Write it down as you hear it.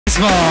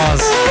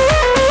سپاس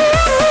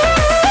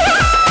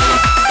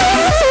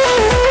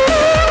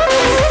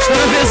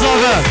شرف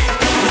اضافه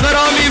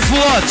غرامی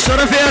فواد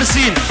شرف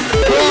ارسین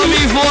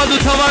غرامی فواد و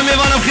تمام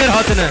میوانم خیر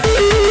هاتنه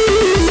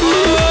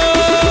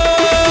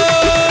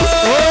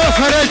اوه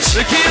فرج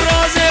بکی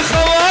راز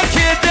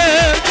خواکده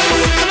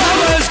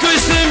نماز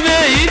کشتم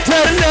به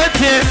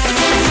اینترنته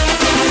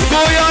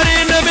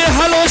گویاری نمی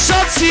حلو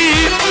شخصی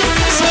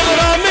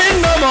صبرا من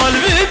نمال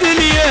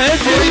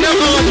بدنیته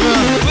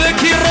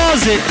بکی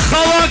راز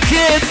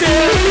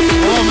خواکده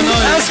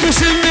از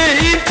کشتم به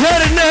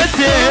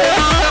اینترنته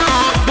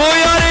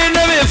گویاری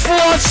نمی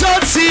فواد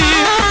شخصی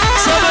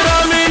صبرا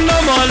من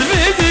نمال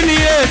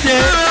بدنیته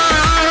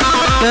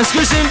دست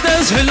کشتم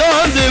دست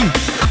هلاندم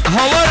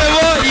هوار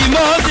و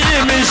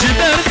ایمادی من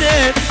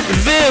جدرده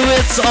و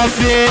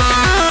واتسابی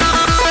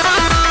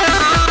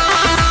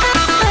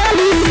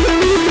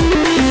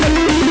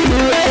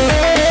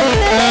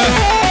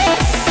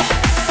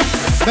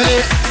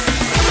بله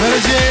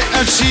فرج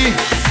افشی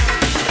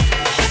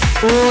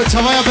و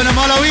توایا بن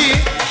مالوی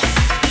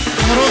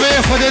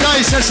مروبه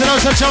خوددای سلسله و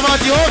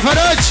سرچاماتی او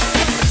فرج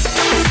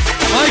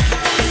مایک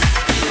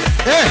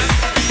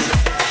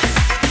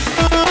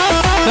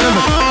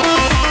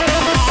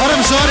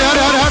هرم سواري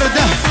هر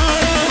ده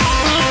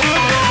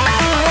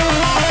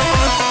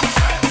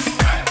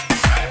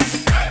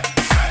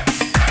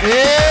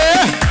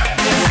ايه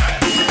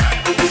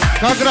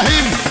كاك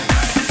رحيم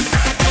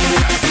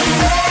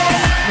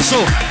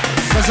نصو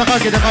بس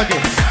دقاقي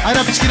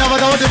انا بشكينا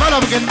بداوتي بالا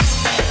بكن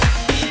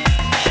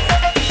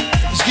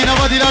بشكينا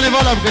بدي لاني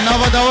بالا بكن نا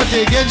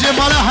بداوتي جنجي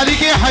مالا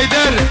حريقي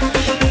حيدر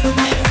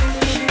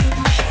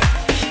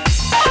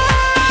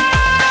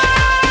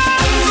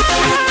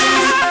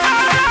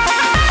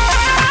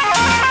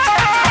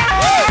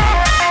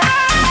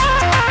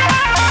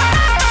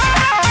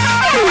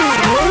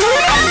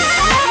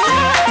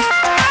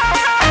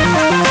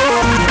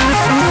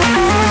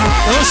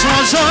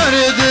صار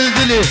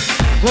دلدلي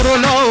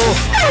كورولاو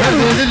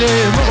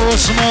دلدلي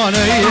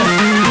عثمانية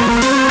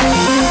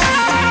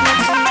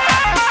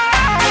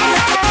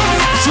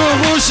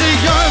شوفوا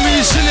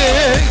سيقامي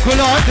سلي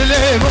كل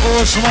عدلي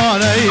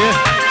عثمانية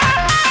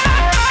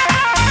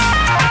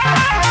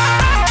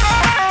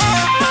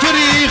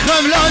تاريخ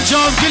ملا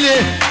جام كلي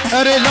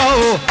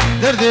اريلاو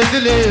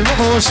دلدلي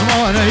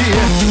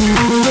عثمانية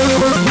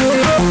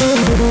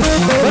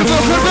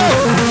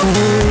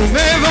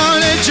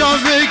ميواني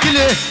جام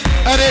كلي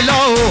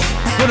اريلاو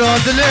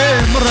براد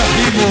لي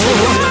مرحبو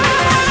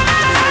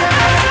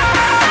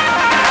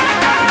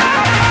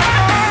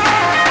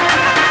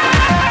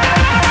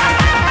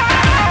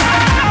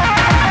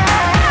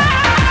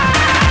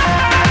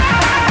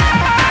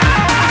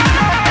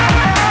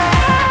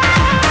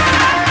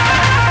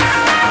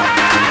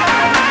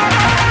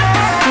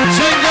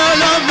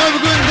شنقالا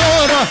مبقون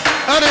دورة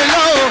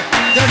اريلاو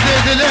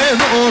دردد لي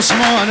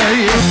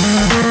عثمانية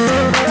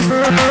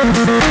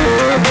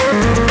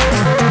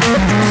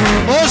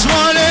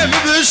عثماني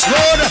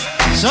ببشتورة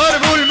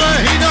صربوا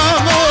المهينة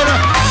مورة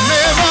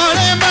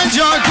ميواني من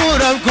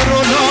جاكورة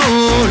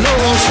بكروناو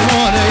لو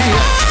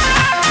عثمانية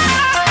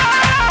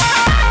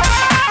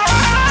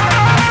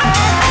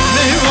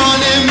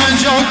ميواني من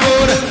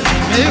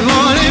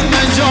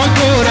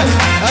جاكورة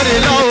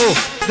هريلاو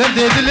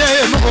دردد لي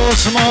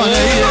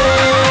عثمانية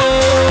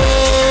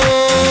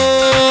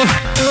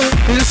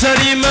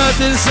تنساني ما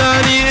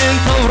تنساني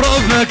انت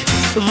وربك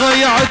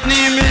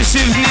ضيعتني من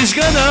شفتنيش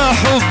قنا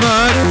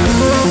حبك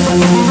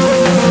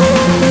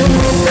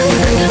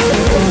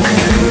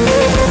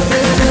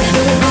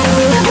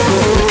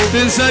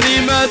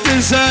تنساني ما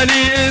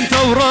تنساني انت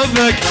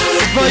وربك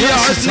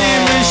ضيعتني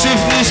من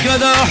شفتنيش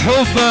قنا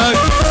حبك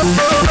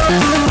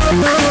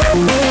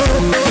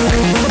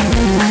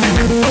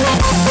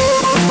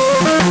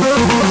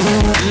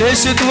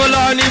ليش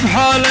تولعني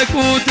بحالك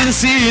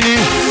وتنسيني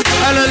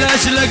انا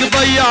لاجلك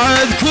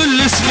ضيعت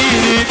كل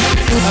سنيني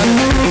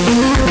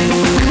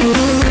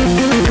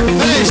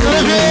ليش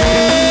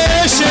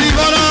ليش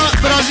شريفانا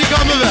برازي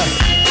كامبه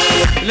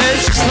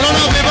ليش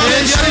سرانا بيبان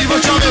دياريش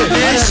بوشامي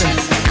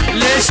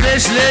ليش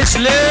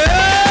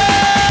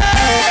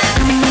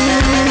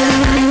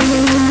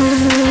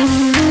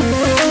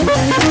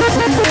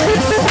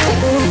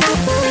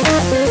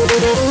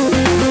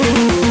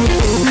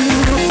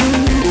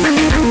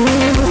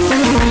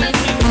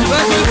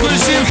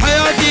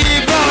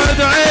بحياتي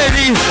بعد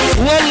عيني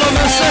والله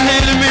ما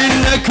سهل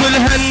منك كل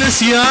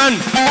هالنسيان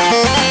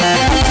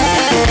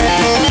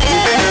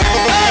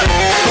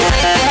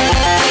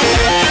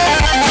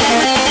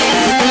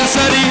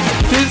تنساني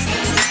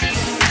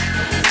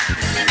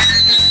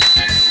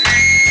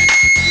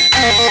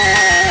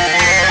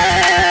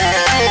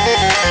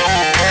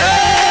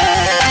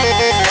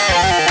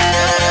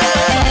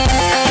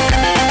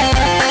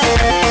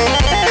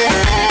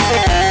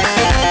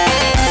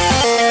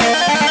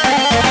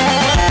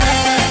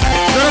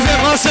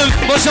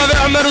بشافي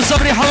عمر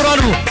وصبري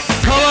حورانو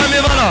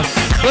تمامي بلا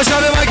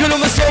بشافي مايكل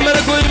ومستوى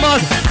ملك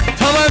وإماد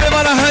تمامي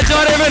بلا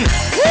هجاري من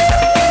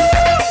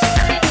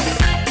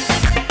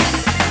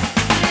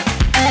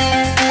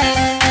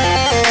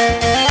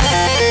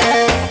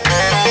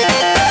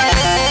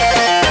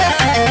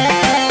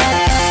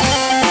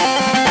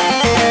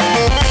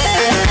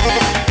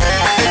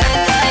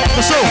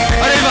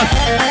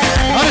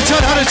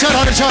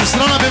هر چهار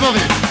سرانا ببابی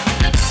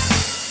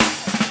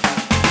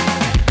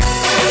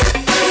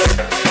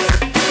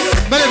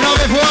بله نام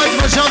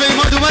فواد و شاب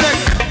ایماد و ملک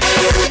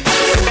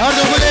هر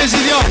دو گل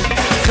ازیدیا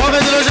شاب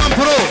دلوجان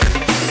پرو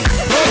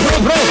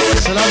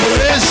سلام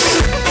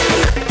برویس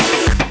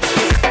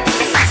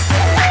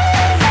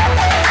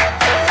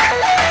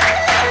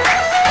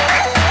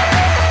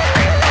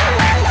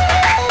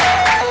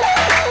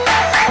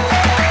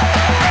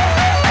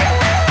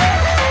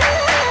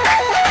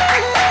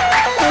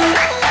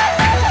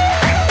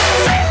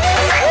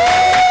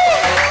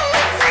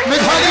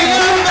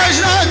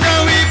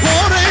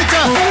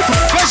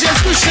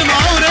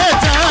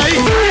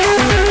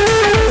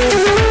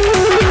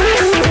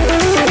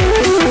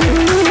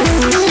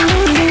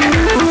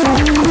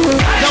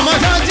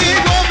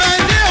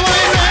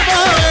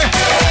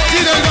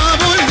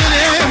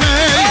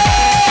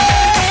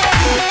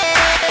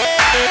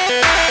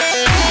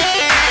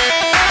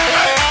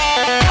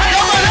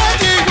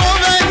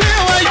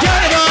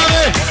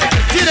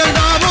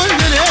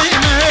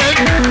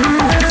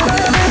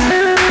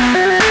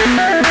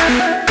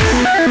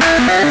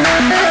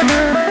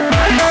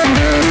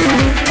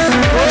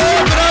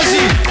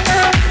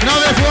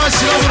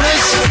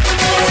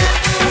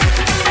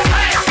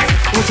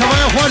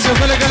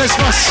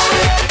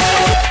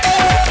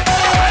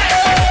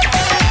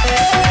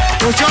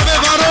وچاوه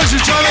باروش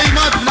وچاوه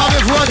ایماد ناوه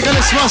فواد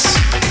گلسواس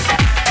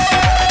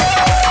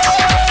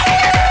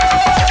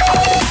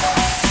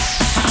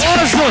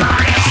ارزو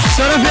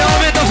شرف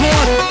آبی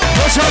دفواد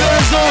وچاوه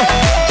ارزو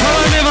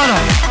تمام میبانا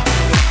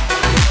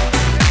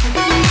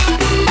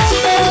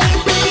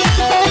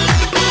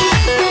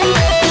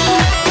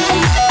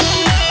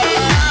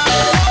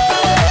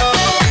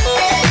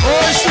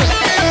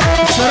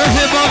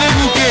شرف باقی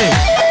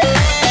بوکی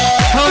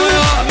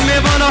تمام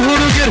میبانا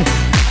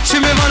هروگر چه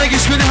میبانه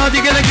گشمینی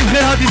هادی گله که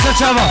خیر هادی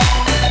سچاوا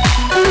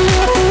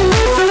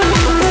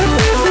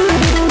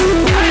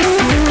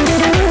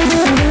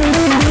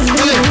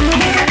بله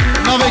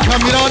ناوه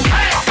کامیران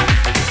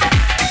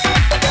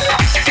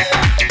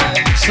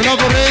سلام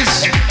و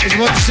ریز از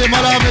مدرسه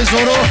مالا همه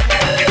زورو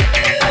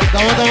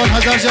داود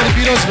 1000 جاری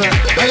پیروز به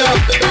بگا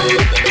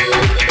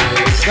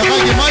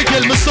دقیقی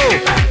مایکل مستو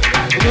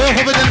دوه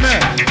خوب دلمه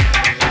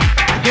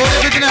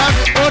دوره بدنه هم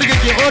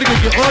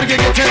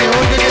ارگه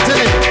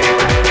تلی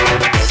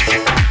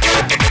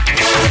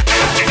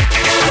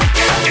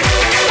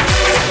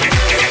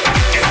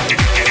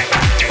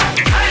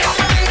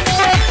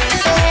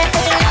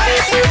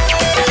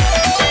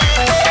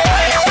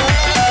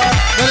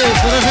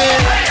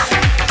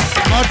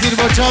مارتين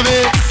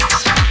بوتشافي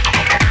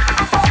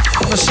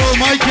مسو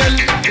مايكل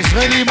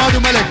اسغيري مادو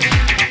ملك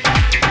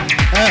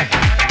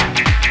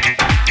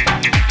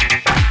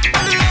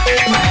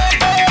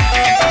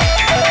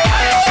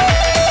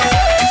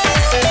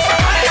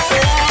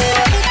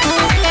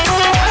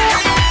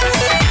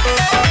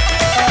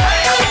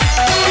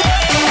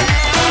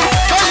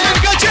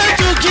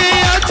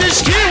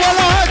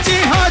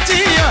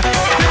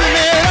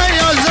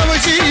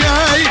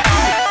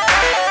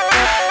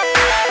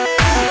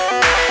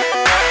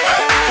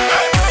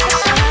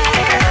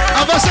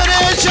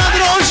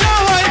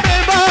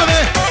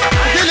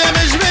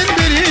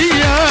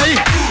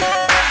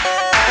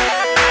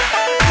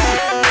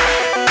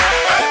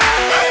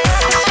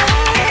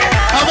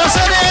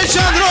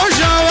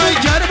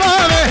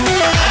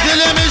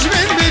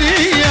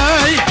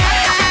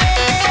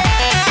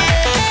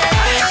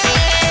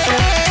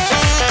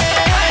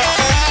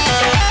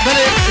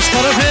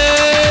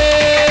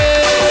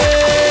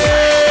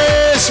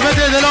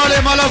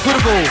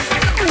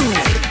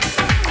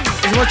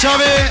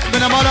چاوه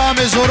بنمالا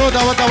همه زورو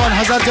دعوت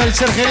 1000 جاری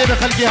سر خیلی به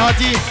خلقی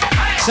هاتی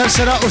سر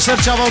سرا و سر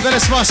چاوه و گل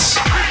اسماس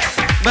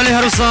بله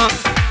هروسا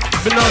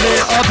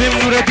بناوه آبیم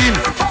نوردین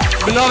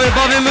بناوه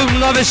بابیم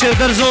بناوه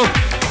شهدرزو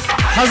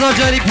 1000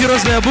 جاری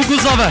پیروز به بو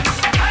گوزاوه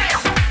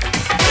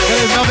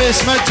بناوه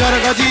اسمت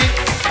جارگادی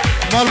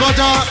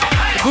مالباتا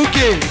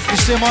بوکی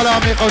اشتمالا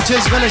همه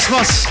قوچیز گل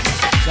اسماس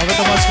شاوه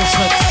دماز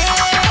قسمت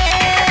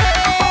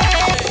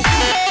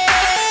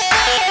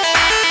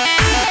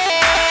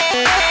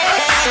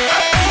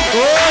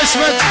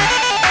اسمت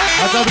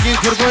حتی بگین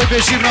کرگوی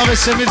پیشیر ناوه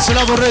سمیر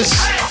سلام و رز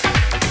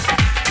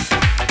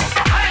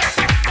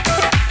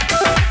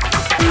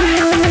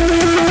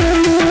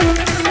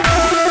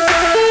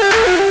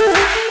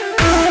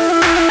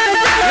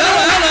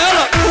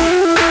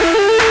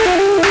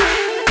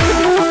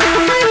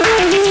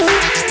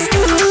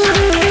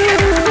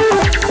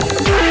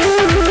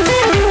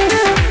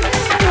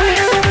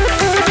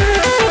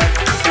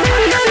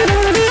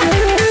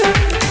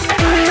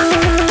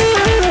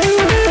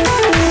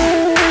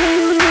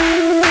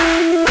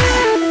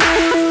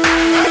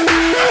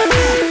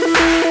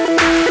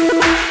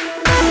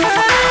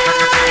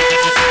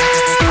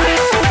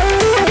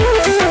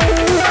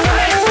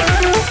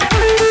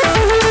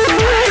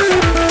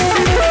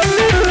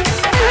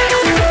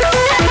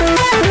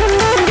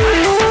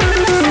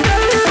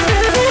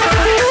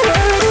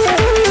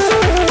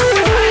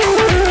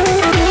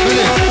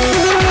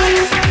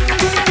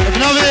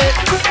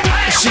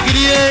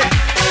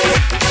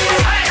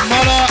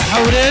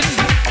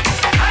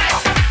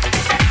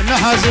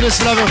خوشحال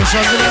اسلام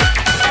خوشحال دلم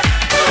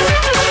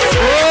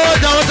او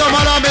دعوت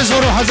مالا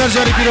بزورو هزار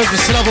جاری پیروز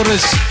بسلا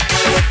برس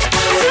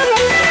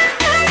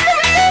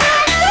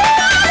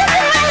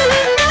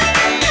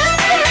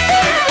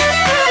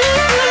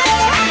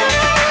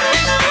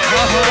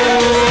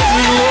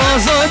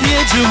آزادی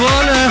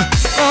جوانه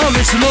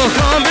آمش لو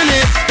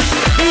کامله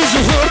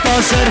زهور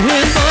تا سر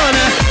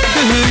هندانه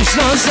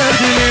بهشتان سر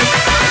دینه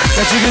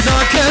کچک دا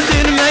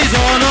کردین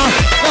میدانه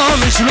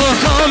آمش لو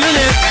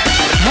کامله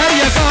هر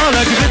یک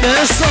آلک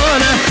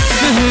بدستانه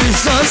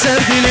بهشتان سر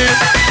دینه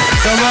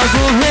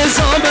دماغو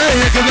حسابه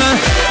یکمه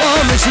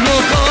آمش لو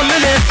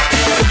کامله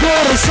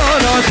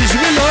گرساناتش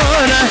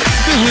بلانه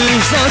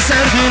بهشتان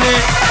سر دینه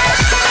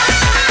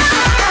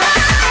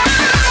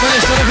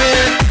بلش طرفي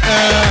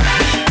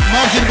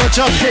مارتن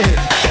باتشافي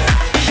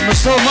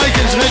مستوى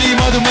مايكل جغيري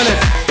إماد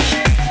وملك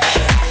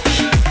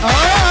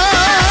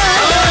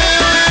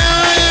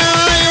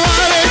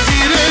وعليتي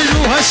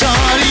رجوها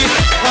ساري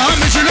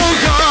وامش لو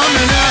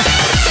كاملة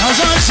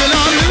هزار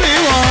سلام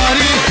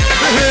الميواري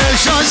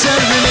بهشان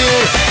سردني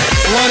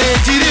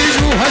وعليتي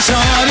رجوها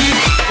ساري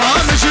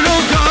وامش لو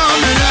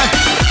كاملة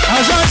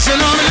هزار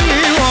سلام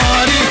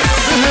الميواري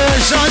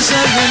بهشان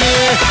سردني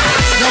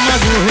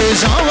دماغو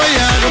هزاوة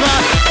يغبى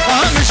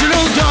وامش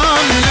لو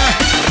كاملة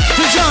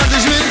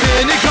تجادش من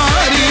بيني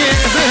كاري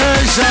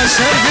بهشان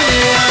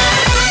سردني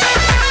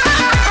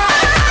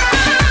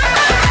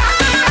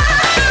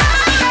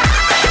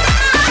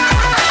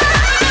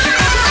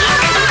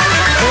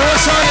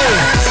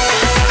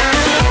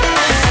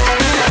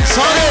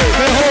صالح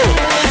بهو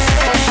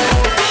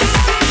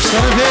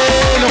اشترف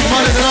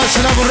لقمان ادراس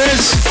سلام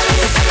الرئيس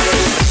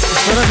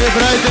اشترف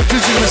ابراهيم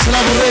تفتوشي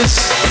سلام الرئيس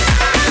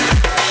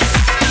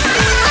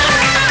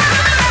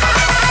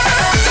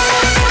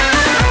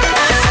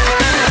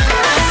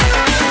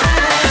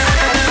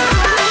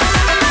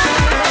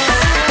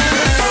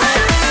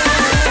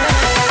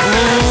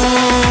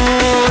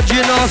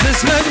جناف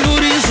اسمك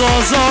نوري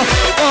زازا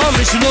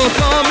آمش لو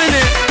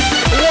كامله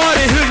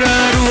واري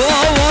هنر و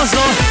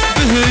آوازا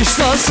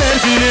بهشتا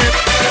سردونه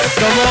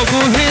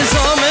دماغو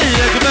هزام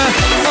یکمه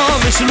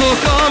آمش لو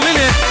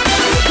کامله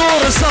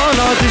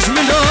دورستانا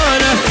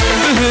دجمنانه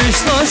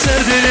بهشتا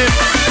سردونه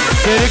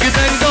فرق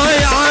دنگ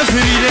دای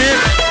عفرینه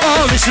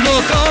آمش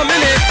لو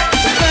کامله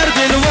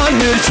دردن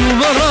وان هرچو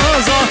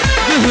برازا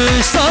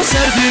بهشتا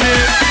سردونه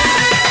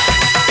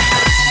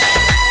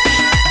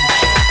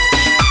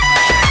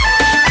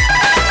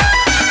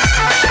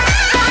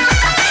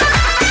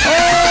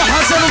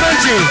حسن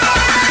وبنجي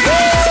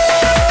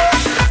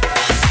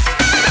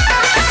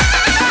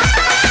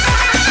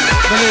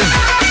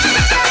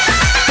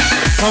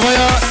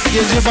طبعا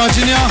يجي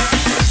باجنيا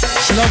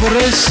سلام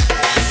الرئيس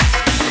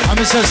عم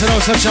يصير سلام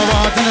وسر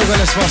شواهاتنا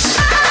وقال اسفاس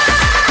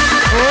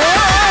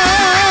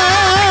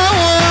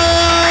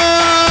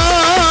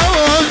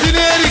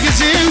دنيري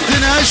قسيم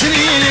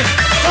تناشريني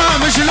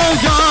مش لو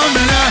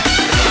كاملة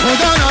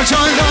ودانا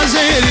كان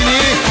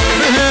غازيرني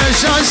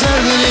بهشان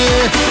سردني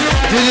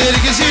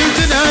دنيري قسيم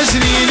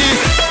تناشريني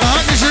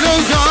مش لو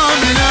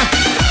كاملة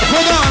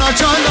ودانا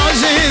كان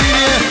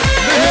غازيرني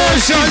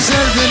بهشان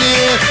سردني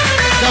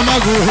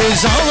دماغو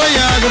هزاوة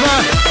يغبى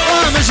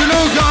مش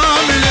لو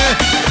كاملة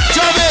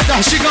جابت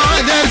احشق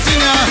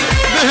عدرتنا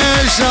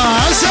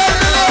بهشان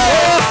سردني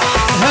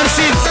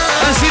هرسين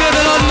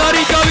دلال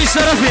ناري كاوي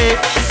شرفي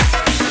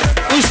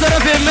وش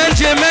طرفي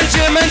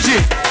منجي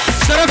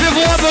طرفي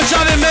بوا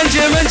بوشاوي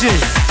منجي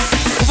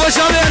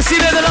وبوشاوي هرسين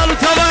دلال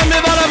وتمام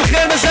مبالا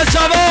بخير مسل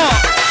شابا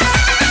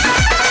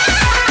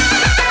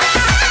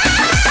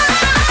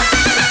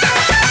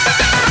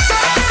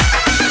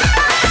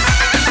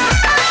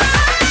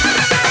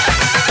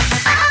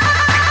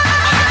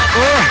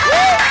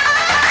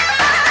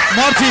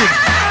مارتين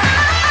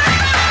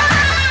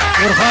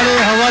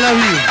ورخالي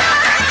هوالاوي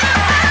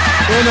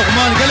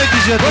ولقمان قالك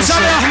يجي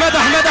وشاوي احمد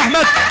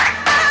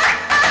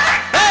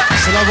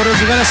سلام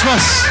الرجل قال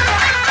اسماس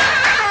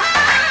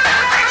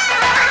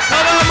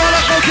تمام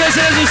مالك اوكي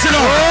سيزو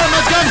سلام اوه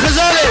متكان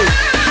خزالي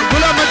كل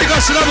ما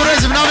تلقى سلام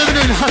الرجل بنعمل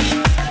منين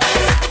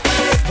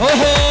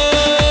اوهو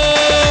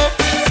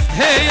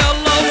هي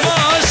الله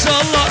ما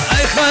شاء الله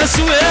اي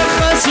خسوه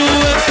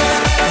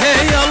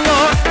هي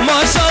الله ما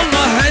شاء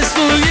الله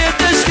حسو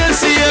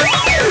يتشكرسيه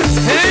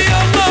هي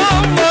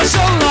الله ما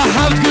شاء الله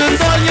حب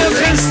قرطان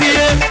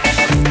يبخرسيه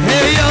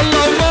هي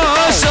الله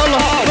ما شاء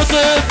الله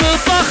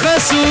بطبطة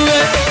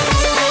خسوه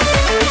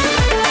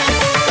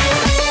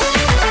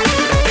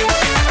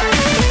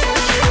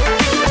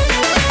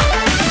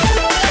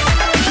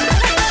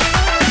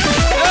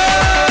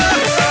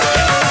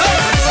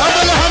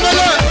الله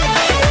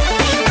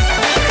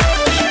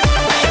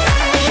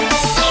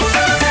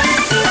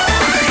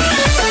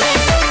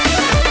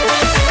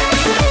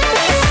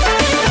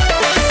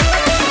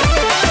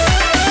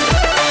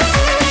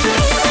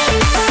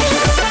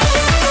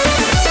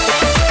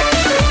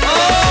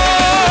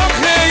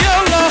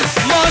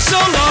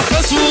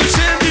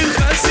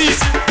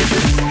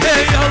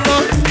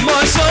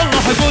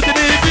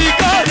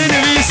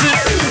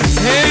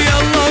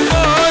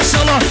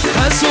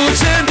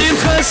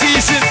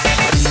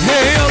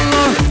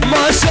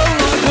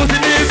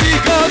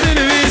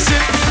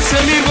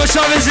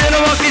شاوی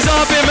زیر وقتی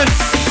زابی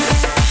من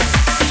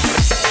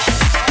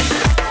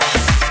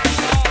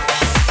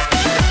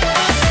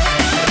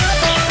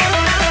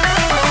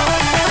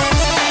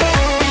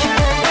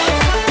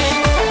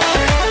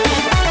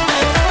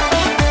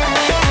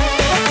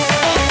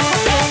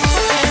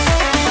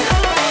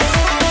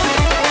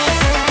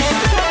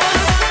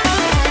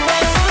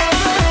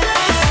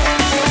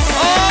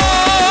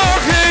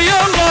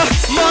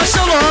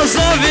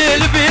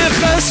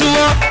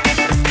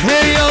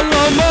Hey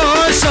Allah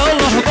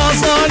maşallah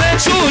bazane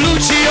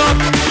çuluçiya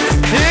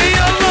Hey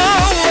Allah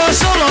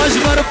maşallah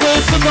jbar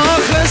pıda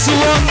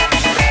khaswa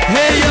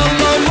Hey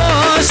Allah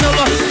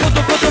maşallah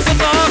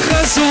pıda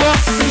khaswa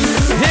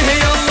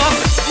Hey Allah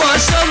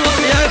maşallah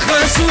ya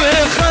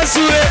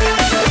khaswe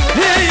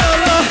Hey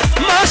Allah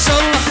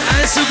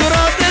maşallah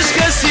asguratesh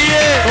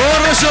kasiye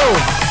Orşo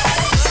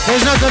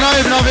Hojna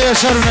Tanayib nave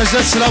Yaşar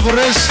Necdet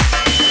Silahburrez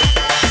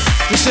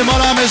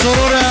İstemala hame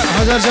zorore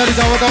Hazar jari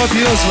davat ava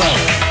piroz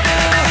var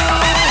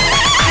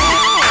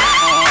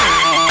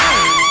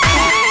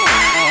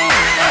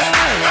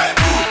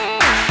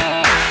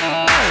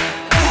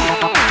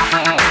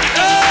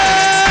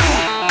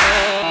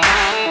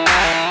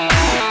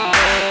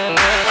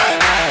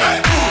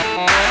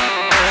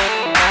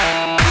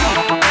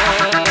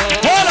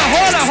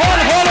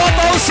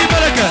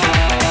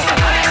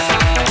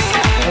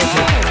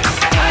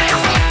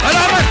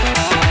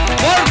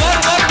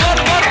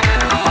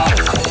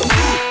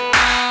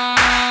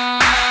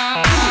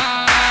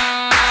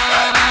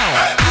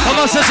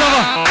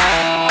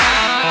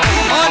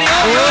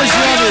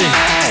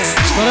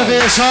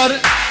Yaşar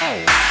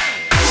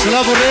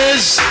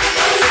Silahburrez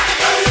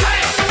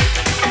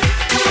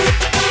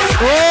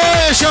O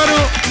Yaşar'u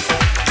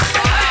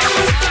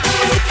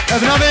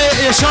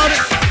Ebnabe Yaşar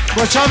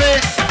Boçabe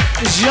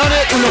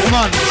Jiyane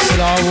Ulukman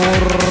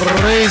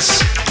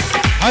Silahburrez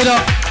Hayda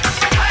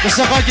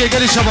Destaka ki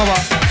geli şababa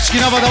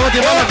Şkina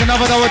badavati bala kina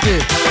badavati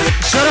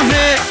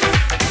Şerefe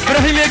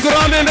İbrahim'e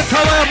Gurame me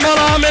tavaya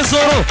mala me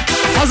zoru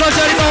Hazar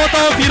jari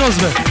davata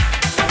piroz be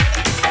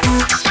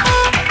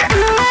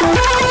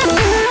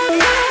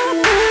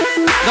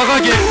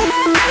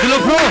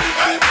Dilocan Pro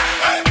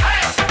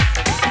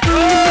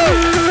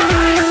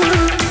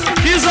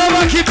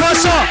Kizavaki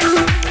Paşa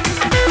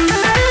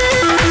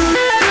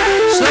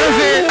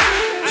Şerefe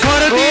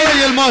Faredi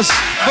Yılmaz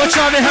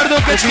Boçavi her do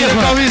kaç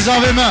kere Kavi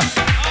zaveme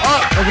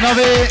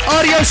Ebnabe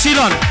Arya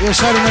Şilan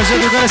Yaşar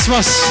Necdet Ugar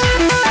Esmas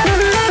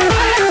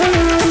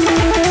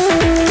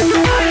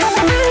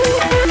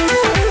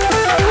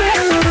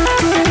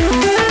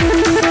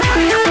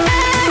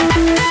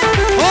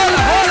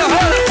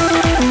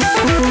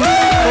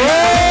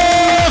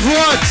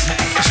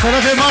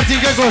طرف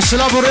مارتین که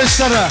گوشلا برش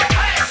داره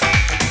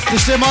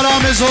تشته مال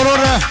همه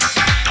زوروره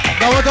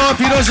دعوت و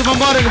پیروز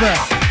مبارک به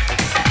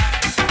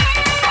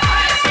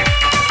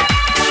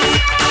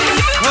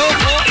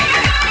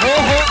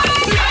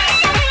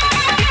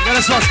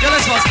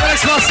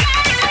گلس باس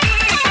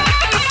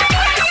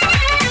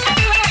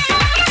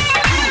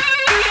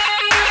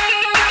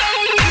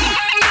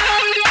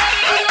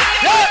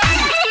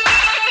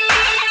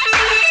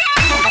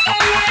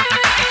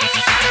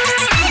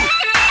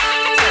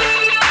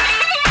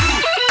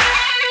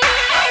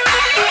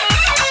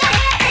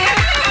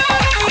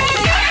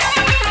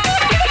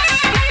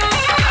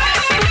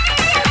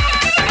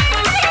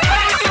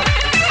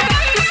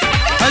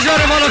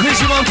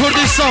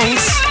Kurdish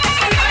songs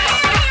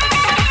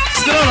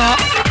Strana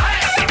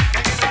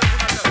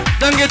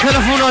Denge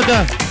telefona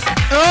da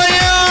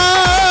Oya